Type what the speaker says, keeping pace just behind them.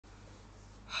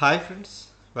Hi friends,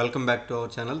 welcome back to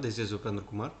our channel. This is Upendra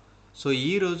Kumar. So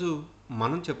ఈరోజు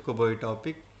మనం చెప్పుకోబోయే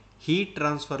topic heat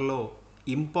ట్రాన్స్ఫర్లో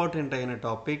important అయిన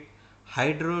topic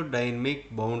hydrodynamic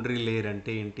boundary layer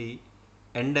అంటే ఏంటి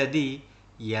అండ్ అది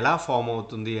ఎలా ఫామ్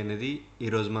అవుతుంది అనేది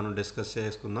ఈరోజు మనం డిస్కస్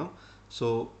చేసుకుందాం. సో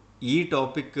ఈ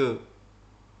టాపిక్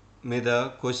మీద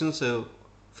క్వశ్చన్స్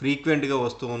ఫ్రీక్వెంట్గా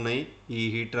వస్తూ ఉన్నాయి ఈ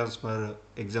హీట్ ట్రాన్స్ఫర్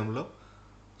ఎగ్జామ్లో.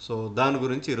 సో దాని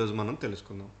గురించి ఈరోజు మనం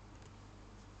తెలుసుకుందాం.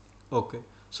 ఓకే,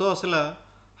 సో అసలు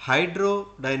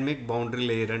హైడ్రోడైనమిక్ బౌండరీ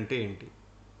లేయర్ అంటే ఏంటి?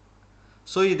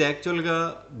 సో ఇది యాక్చువల్గా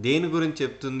దేని గురించి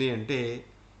చెప్తుంది అంటే,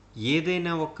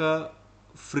 ఏదైనా ఒక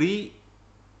ఫ్రీ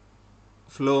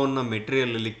ఫ్లో ఉన్న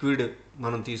మెటీరియల్ లిక్విడ్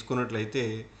మనం తీసుకున్నట్లయితే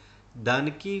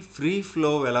దానికి ఫ్రీ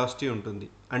ఫ్లో వెలాసిటీ ఉంటుంది.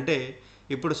 అంటే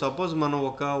ఇప్పుడు సపోజ్ మనం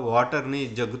ఒక వాటర్ని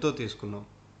జగ్గుతో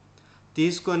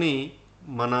తీసుకొని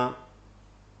మన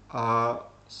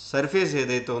సర్ఫేస్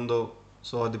ఏదైతే ఉందో,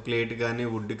 సో అది ప్లేట్ కానీ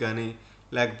వుడ్ కానీ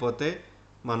లేకపోతే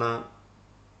మన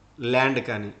ల్యాండ్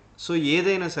కానీ, సో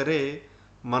ఏదైనా సరే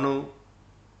మనం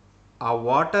ఆ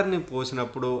వాటర్ని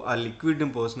పోసినప్పుడు, ఆ లిక్విడ్ని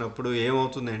పోసినప్పుడు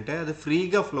ఏమవుతుంది అంటే అది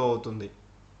ఫ్రీగా ఫ్లో అవుతుంది.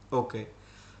 ఓకే,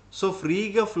 సో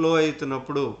ఫ్రీగా ఫ్లో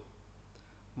అవుతున్నప్పుడు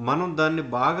మనం దాన్ని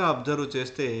బాగా అబ్జర్వ్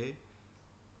చేస్తే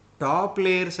టాప్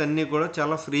లేయర్స్ అన్నీ కూడా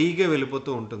చాలా ఫ్రీగా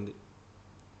వెళ్ళిపోతూ ఉంటుంది.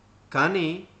 కానీ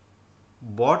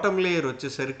బాటమ్ లేయర్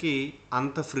వచ్చేసరికి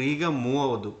అంత ఫ్రీగా మూవ్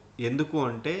అవ్వదు. ఎందుకు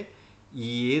అంటే ఈ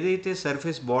ఏదైతే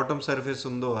సర్ఫేస్ బాటమ్ సర్ఫేస్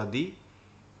ఉందో అది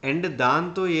అండ్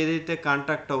దాంతో ఏదైతే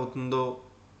కాంటాక్ట్ అవుతుందో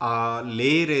ఆ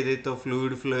లేయర్ ఏదైతే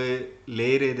ఫ్లూయిడ్ ఫ్లో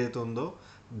లేయర్ ఏదైతే ఉందో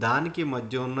దానికి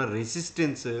మధ్య ఉన్న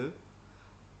రెసిస్టెన్స్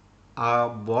ఆ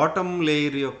బాటమ్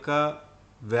లేయర్ యొక్క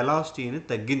వెలాసిటీని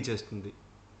తగ్గించేస్తుంది.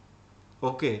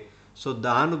 ఓకే, సో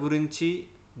దాని గురించి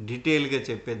డీటెయిల్గా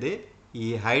చెప్పేదే ఈ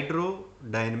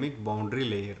హైడ్రోడైనమిక్ బౌండరీ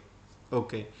లేయర్.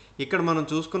 ఓకే, ఇక్కడ మనం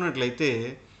చూసుకున్నట్లయితే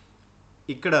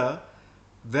ఇక్కడ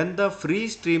when the free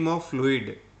stream of fluid,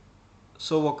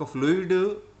 so ఒక ఫ్లూయిడ్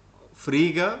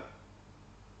ఫ్రీగా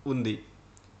ఉంది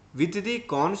with the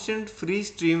constant free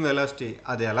stream velocity.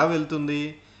 అది ఎలా వెళ్తుంది?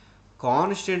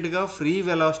 కాన్స్టెంట్గా ఫ్రీ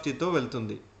వెలాసిటీతో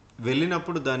వెళ్తుంది.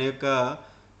 వెళ్ళినప్పుడు దాని యొక్క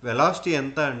వెలాసిటీ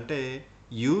ఎంత అంటే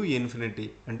యు ఇన్ఫినిటీ.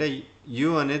 అంటే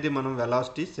యు అనేది మనం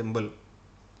వెలాసిటీ సింబల్.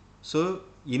 సో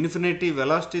ఇన్ఫినిటీ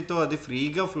వెలాసిటీతో అది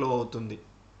ఫ్రీగా ఫ్లో అవుతుంది.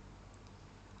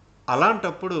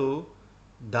 అలాంటప్పుడు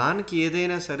దానికి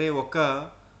ఏదైనా సరే ఒక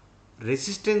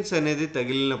రెసిస్టెన్స్ అనేది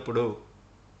తగిలినప్పుడు,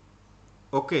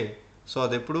 ఓకే, సో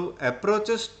అది ఎప్పుడు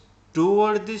approaches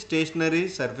towards the stationery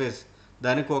surface,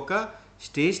 దానికి ఒక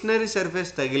స్టేషనరీ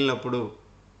సర్ఫేస్ తగిలినప్పుడు,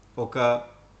 ఒక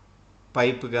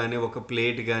పైప్ కానీ ఒక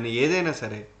ప్లేట్ కానీ ఏదైనా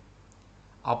సరే,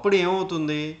 అప్పుడు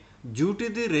ఏమవుతుంది? Due to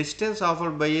the resistance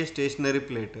offered by A stationary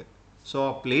plate, so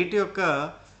ఆ ప్లేట్ యొక్క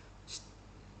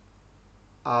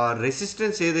ఆ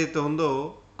రెసిస్టెన్స్ ఏదైతే ఉందో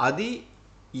అది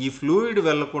ఈ ఫ్లూయిడ్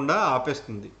వెళ్లకుండా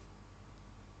ఆపేస్తుంది.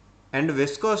 And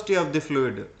viscosity of the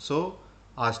fluid, so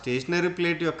ఆ స్టేషనరీ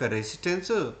ప్లేట్ యొక్క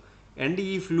రెసిస్టెన్స్ అండ్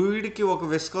ఈ ఫ్లూయిడ్కి ఒక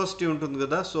విస్కాసిటీ ఉంటుంది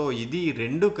కదా, సో ఇది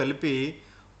రెండు కలిపి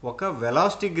ఒక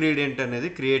వెలాసిటీ గ్రేడియంట్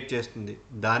అనేది క్రియేట్ చేస్తుంది.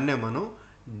 దాన్నే మనం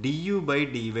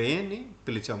du/dy అని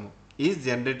పిలిచాము. Is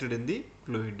generated in the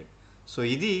fluid. So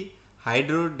ఇది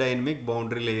హైడ్రోడైనమిక్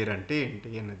బౌండరీ లేయర్ అంటే ఏంటి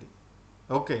అన్నది.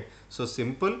 Okay, so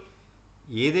simple.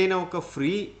 ఏదైనా ఒక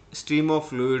ఫ్రీ స్ట్రీమ్ ఆఫ్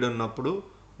ఫ్లూయిడ్ ఉన్నప్పుడు,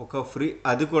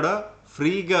 అది కూడా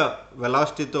ఫ్రీగా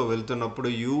వెలాసిటీతో వెళ్తున్నప్పుడు,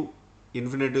 యు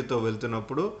ఇన్ఫినిటీతో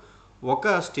వెళ్తున్నప్పుడు,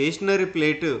 ఒక స్టేషనరీ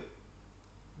ప్లేట్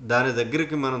దాని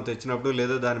దగ్గరికి మనం తెచ్చినప్పుడు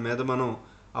లేదా దాని మీద మనం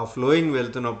ఆ ఫ్లోయింగ్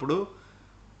వెళ్తున్నప్పుడు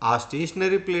ఆ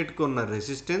స్టేషనరీ ప్లేట్కి ఉన్న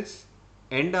రెసిస్టెన్స్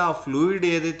అండ్ ఆ ఫ్లూయిడ్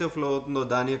ఏదైతే ఫ్లో అవుతుందో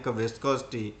దాని యొక్క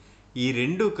విస్కాసిటీ, ఈ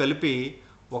రెండు కలిపి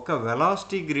ఒక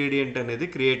వెలాసిటీ గ్రేడియంట్ అనేది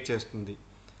క్రియేట్ చేస్తుంది.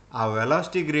 ఆ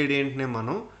వెలాసిటీ గ్రేడియంట్నే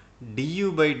మనం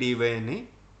du/dy అని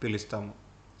పిలుస్తాము.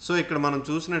 సో ఇక్కడ మనం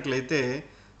చూసినట్లయితే,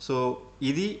 సో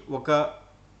ఇది ఒక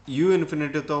యు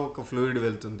ఇన్ఫినిటీతో ఒక ఫ్లూయిడ్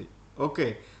వెళ్తుంది. ఓకే,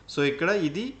 సో ఇక్కడ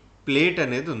ఇది ప్లేట్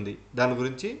అనేది ఉంది. దాని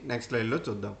గురించి నెక్స్ట్ స్లైడ్లో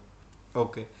చూద్దాం.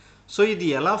 ఓకే, సో ఇది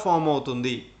ఎలా ఫామ్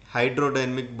అవుతుంది?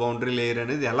 హైడ్రోడైనమిక్ బౌండరీ లేయర్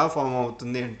అనేది ఎలా ఫామ్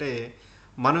అవుతుంది అంటే,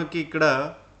 మనకి ఇక్కడ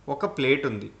ఒక ప్లేట్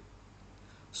ఉంది.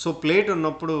 సో ప్లేట్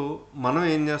ఉన్నప్పుడు మనం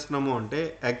ఏం చేస్తున్నాము అంటే,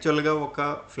 యాక్చువల్గా ఒక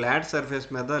ఫ్లాట్ సర్ఫేస్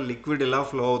మీద లిక్విడ్ ఇలా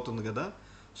ఫ్లో అవుతుంది కదా.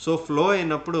 సో ఫ్లో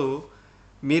అయినప్పుడు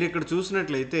మీరు ఇక్కడ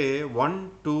చూసినట్లయితే 1,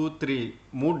 2, 3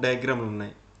 3 డయాగ్రామ్లు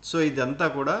ఉన్నాయి. సో ఇదంతా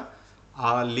కూడా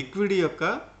ఆ లిక్విడ్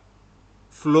యొక్క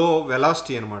ఫ్లో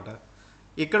వెలాసిటీ అనమాట.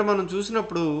 ఇక్కడ మనం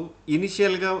చూసినప్పుడు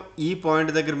ఇనిషియల్గా ఈ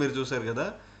పాయింట్ దగ్గర మీరు చూసారు కదా,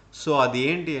 సో అది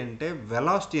ఏంటి అంటే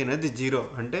వెలాసిటీ అనేది 0.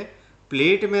 అంటే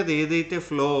ప్లేట్ మీద ఏదైతే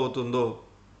ఫ్లో అవుతుందో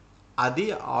అది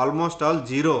ఆల్మోస్ట్ ఆల్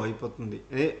 0 అయిపోతుంది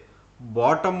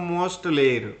బాటమ్ మోస్ట్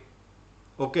లేయర్.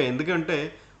 ఓకే, ఎందుకంటే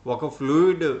ఒక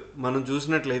ఫ్లూయిడ్ మనం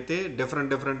చూసినట్లయితే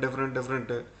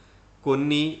డిఫరెంట్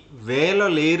కొన్ని వేల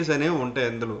లేయర్స్ అనేవి ఉంటాయి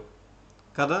అందులో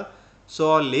కదా. సో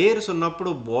ఆ లేయర్స్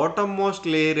ఉన్నప్పుడు బాటమ్ మోస్ట్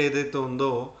లేయర్ ఏదైతే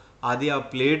ఉందో అది ఆ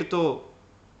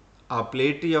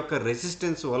ప్లేట్ యొక్క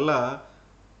రెసిస్టెన్స్ వల్ల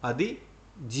అది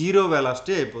జీరో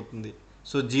వెలాసిటీ అయిపోతుంది.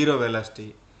 So zero velocity.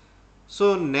 So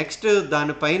next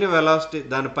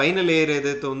దానిపైన లేయర్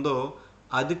ఏదైతే ఉందో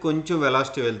అది కొంచెం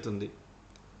వెలాసిటీ వెళ్తుంది.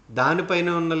 దానిపైన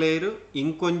ఉన్న లేయరు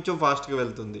ఇంకొంచెం ఫాస్ట్గా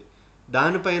వెళ్తుంది.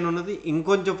 దానిపైన ఉన్నది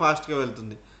ఇంకొంచెం ఫాస్ట్గా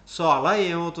వెళ్తుంది. సో అలా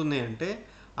ఏమవుతుంది అంటే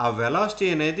ఆ వెలాసిటీ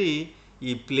అనేది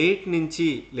ఈ ప్లేట్ నుంచి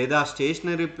లేదా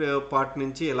స్టేషనరీ పార్ట్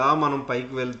నుంచి ఇలా మనం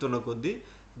పైకి వెళ్తున్న కొద్దీ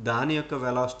దాని యొక్క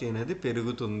వెలాసిటీ అనేది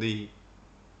పెరుగుతుంది.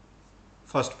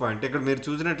 First point. ఇక్కడ మీరు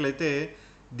చూసినట్లయితే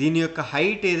దీని యొక్క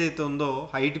హైట్ ఏదైతే ఉందో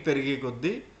హైట్ పెరిగే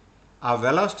కొద్దీ ఆ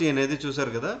వెలాసిటీ అనేది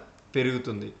చూసారు కదా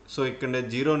పెరుగుతుంది. సో ఇక్కడ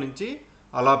 0 నుంచి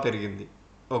అలా పెరిగింది.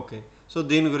 ఓకే. సో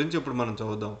దీని గురించి ఇప్పుడు మనం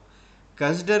చదువుదాం.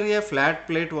 Consider A flat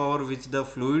plate over which the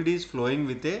fluid is flowing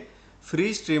with a free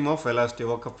stream of velocity.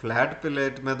 ఒక ఫ్లాట్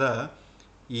ప్లేట్ మీద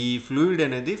ఈ ఫ్లూయిడ్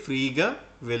అనేది ఫ్రీగా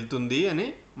వెళ్తుంది అని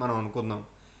మనం అనుకుందాం.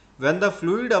 When the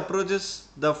fluid approaches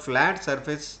the flat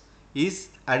surface is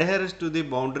adherence to the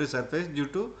boundary surface due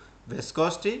to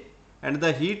viscosity and the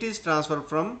heat is transferred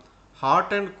from hot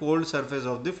and cold surface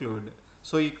of the fluid.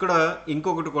 So ఇక్కడ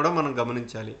ఇంకొకటి కూడా మనం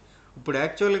గమనించాలి. ఇప్పుడు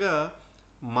యాక్చువల్గా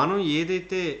మనం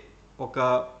ఏదైతే ఒక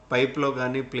పైప్లో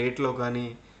కానీ ప్లేట్లో కానీ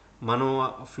మనం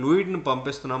ఫ్లూయిడ్ని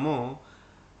పంపిస్తున్నామో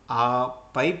ఆ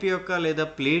పైప్ యొక్క లేదా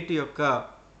ప్లేట్ యొక్క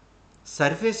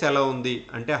సర్ఫేస్ ఎలా ఉంది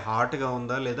అంటే హాట్గా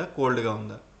ఉందా లేదా కోల్డ్గా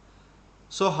ఉందా.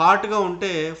 సో హాట్గా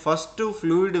ఉంటే ఫస్ట్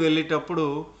ఫ్లూయిడ్ వెళ్ళేటప్పుడు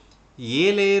ఏ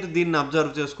లేయర్ దీన్ని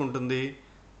అబ్జర్వ్ చేసుకుంటుంది,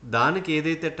 దానికి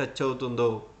ఏదైతే టచ్ అవుతుందో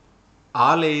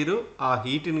ఆ లేయరు ఆ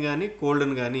హీట్ని కానీ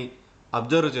కోల్డ్ని కానీ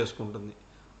అబ్జర్వ్ చేసుకుంటుంది.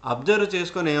 అబ్జర్వ్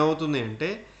చేసుకొని ఏమవుతుంది అంటే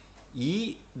ఈ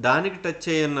దానికి టచ్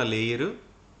అయ్యున్న లేయరు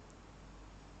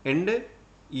అండ్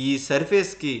ఈ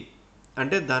సర్ఫేస్కి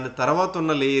అంటే దాని తర్వాత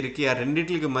ఉన్న లేయర్కి ఆ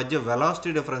రెండింటికి మధ్య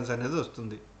వెలాసిటీ డిఫరెన్స్ అనేది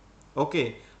వస్తుంది. ఓకే.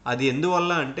 అది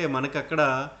ఎందువల్ల అంటే మనకి అక్కడ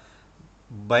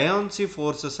బయాన్సీ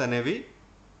ఫోర్సెస్ అనేవి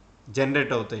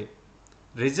జనరేట్ అవుతాయి.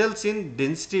 Results in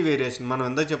density variation. మనం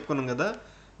ఎంత చెప్పుకున్నాం కదా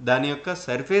దాని యొక్క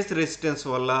సర్ఫేస్ రెసిస్టెన్స్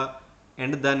వల్ల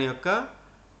అండ్ దాని యొక్క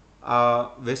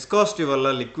విస్కాసిటీ వల్ల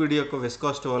లిక్విడ్ యొక్క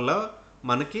విస్కాసిటీ వల్ల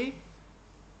మనకి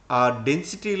ఆ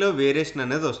డెన్సిటీలో వేరియేషన్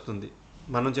అనేది వస్తుంది.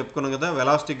 మనం చెప్పుకున్నాం కదా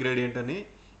వెలాసిటీ గ్రేడియంట్ అని.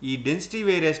 ఈ డెన్సిటీ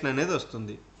వేరియేషన్ అనేది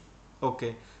వస్తుంది. ఓకే.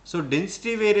 సో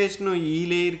డెన్సిటీ వేరియేషన్ ఈ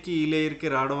లేయర్కి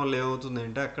రావడం వల్ల ఏమవుతుంది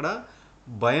అంటే అక్కడ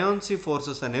బయాన్సీ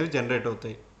ఫోర్సెస్ అనేవి జనరేట్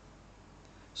అవుతాయి.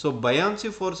 సో బయాన్సీ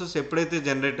ఫోర్సెస్ ఎప్పుడైతే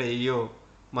జనరేట్ అయ్యో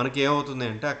మనకి ఏమవుతుంది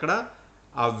అంటే అక్కడ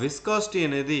ఆ విస్కాసిటీ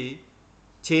అనేది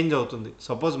చేంజ్ అవుతుంది.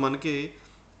 సపోజ్ మనకి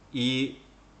ఈ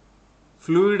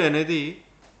ఫ్లూయిడ్ అనేది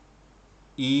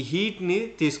ఈ హీట్ని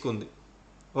తీసుకుంది.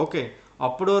 ఓకే.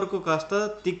 అప్పటి వరకు కాస్త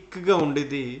థిక్గా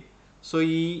ఉండేది. సో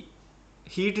ఈ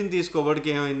హీట్ని తీసుకోబడికి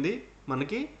ఏమైంది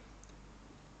మనకి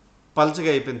పల్చగా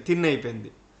అయిపోయింది, థిన్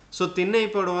అయిపోయింది. సో థిన్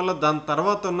అయిపోవడం వల్ల దాని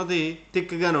తర్వాత ఉన్నది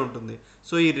థిక్గానే ఉంటుంది.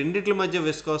 సో ఈ రెండిట్ల మధ్య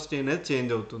విస్కాసిటీ అనేది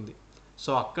చేంజ్ అవుతుంది. సో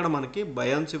అక్కడ మనకి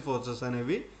బయాన్సీ ఫోర్సెస్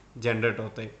అనేవి జనరేట్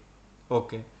అవుతాయి.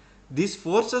 Okay. These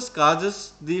forces causes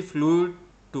the fluid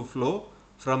to flow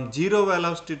from zero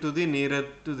velocity to the nearer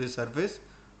to the surface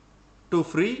to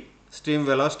free stream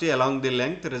velocity along the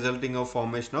length resulting of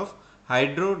formation of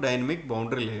hydrodynamic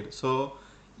boundary layer. So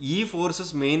ఈ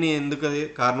forces main ఎందుకు అది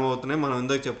కారణం అవుతున్నాయి మనం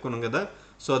ఇందాక చెప్పుకున్నాం కదా.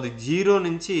 So అది 0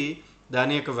 నుంచి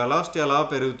దాని యొక్క వెలాసిటీ అలా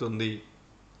పెరుగుతుంది.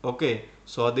 ఓకే.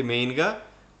 సో అది మెయిన్గా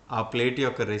ఆ ప్లేట్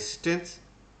యొక్క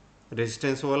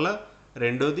రెసిస్టెన్స్ వల్ల,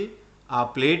 రెండోది ఆ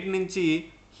ప్లేట్ నుంచి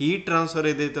హీట్ ట్రాన్స్ఫర్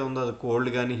ఏదైతే ఉందో అది కోల్డ్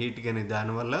కానీ హీట్ కానీ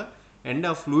దానివల్ల, అండ్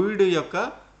ఆ ఫ్లూయిడ్ యొక్క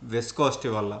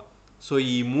విస్కాసిటీ వల్ల. సో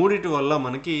ఈ మూడిటి వల్ల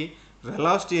మనకి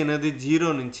వెలాసిటీ అనేది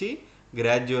 0 నుంచి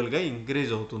గ్రాడ్యువల్గా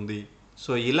ఇంక్రీజ్ అవుతుంది.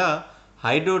 సో ఇలా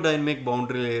హైడ్రోడైనమిక్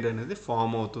బౌండరీ లేయర్ అనేది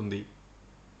ఫామ్ అవుతుంది.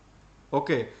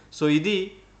 ఓకే. సో ఇది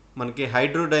మనకి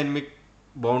హైడ్రోడైనమిక్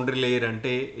బౌండరీ లేయర్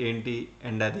అంటే ఏంటి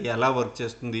అండ్ అది ఎలా వర్క్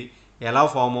చేస్తుంది, ఎలా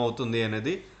ఫామ్ అవుతుంది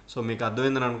అనేది సో మీకు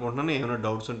అర్థమైందని అనుకుంటున్నాను. ఏమైనా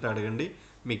డౌట్స్ ఉంటే అడగండి.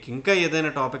 మీకు ఇంకా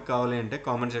ఏదైనా టాపిక్ కావాలి అంటే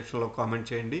కామెంట్ సెక్షన్లో కామెంట్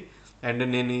చేయండి. అండ్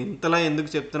నేను ఇంతలా ఎందుకు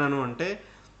చెప్తున్నాను అంటే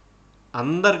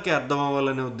అందరికీ అర్థం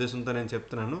అవ్వాలనే ఉద్దేశంతో నేను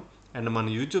చెప్తున్నాను. అండ్ మన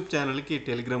యూట్యూబ్ ఛానల్కి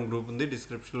టెలిగ్రామ్ గ్రూప్ ఉంది,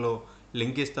 డిస్క్రిప్షన్లో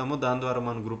లింక్ ఇస్తాము. దాని ద్వారా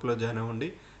మన గ్రూప్లో జాయిన్ అవ్వండి.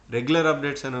 రెగ్యులర్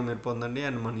అప్డేట్స్ అనేవి మీరు పొందండి.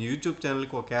 అండ్ మన యూట్యూబ్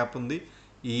ఛానల్కి ఒక యాప్ ఉంది.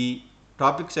 ఈ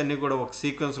టాపిక్స్ అన్నీ కూడా ఒక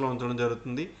సీక్వెన్స్లో ఉంచడం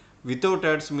జరుగుతుంది. వితౌట్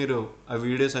యాడ్స్ మీరు ఆ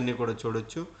వీడియోస్ అన్నీ కూడా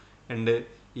చూడొచ్చు. అండ్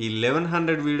ఈ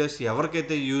 1100 వీడియోస్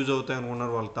ఎవరికైతే యూజ్ అవుతాయి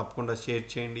అనుకున్నారో వాళ్ళు తప్పకుండా షేర్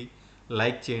చేయండి,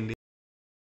 లైక్ చేయండి.